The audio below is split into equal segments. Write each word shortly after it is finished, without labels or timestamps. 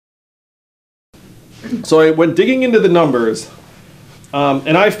So I went digging into the numbers,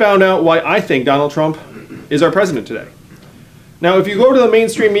 and I found out why I think Donald Trump is our president today. Now, if you go to the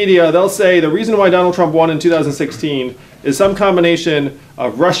mainstream media, they'll say the reason why Donald Trump won in 2016 is some combination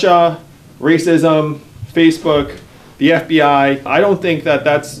of Russia, racism, Facebook, the FBI. I don't think that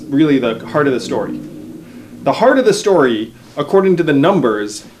that's really the heart of the story. The heart of the story, according to the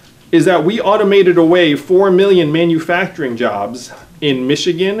numbers, is that we automated away 4 million manufacturing jobs in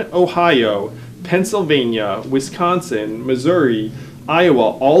Michigan, Ohio, Pennsylvania, Wisconsin, Missouri,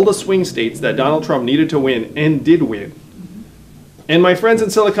 Iowa, all the swing states that Donald Trump needed to win and did win. And my friends in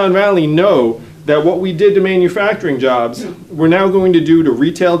Silicon Valley know that what we did to manufacturing jobs, we're now going to do to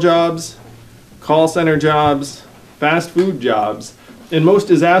retail jobs, call center jobs, fast food jobs, and most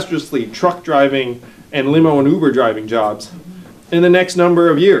disastrously, truck driving and limo and Uber driving jobs in the next number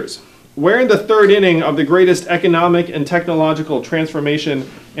of years. We're in the third inning of the greatest economic and technological transformation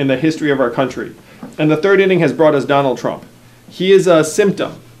in the history of our country. And the third inning has brought us Donald Trump. He is a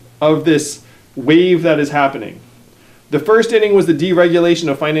symptom of this wave that is happening. The first inning was the deregulation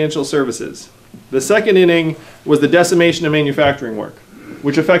of financial services. The second inning was the decimation of manufacturing work,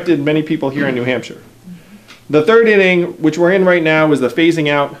 which affected many people here in New Hampshire. The third inning, which we're in right now, is the phasing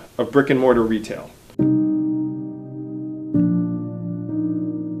out of brick and mortar retail.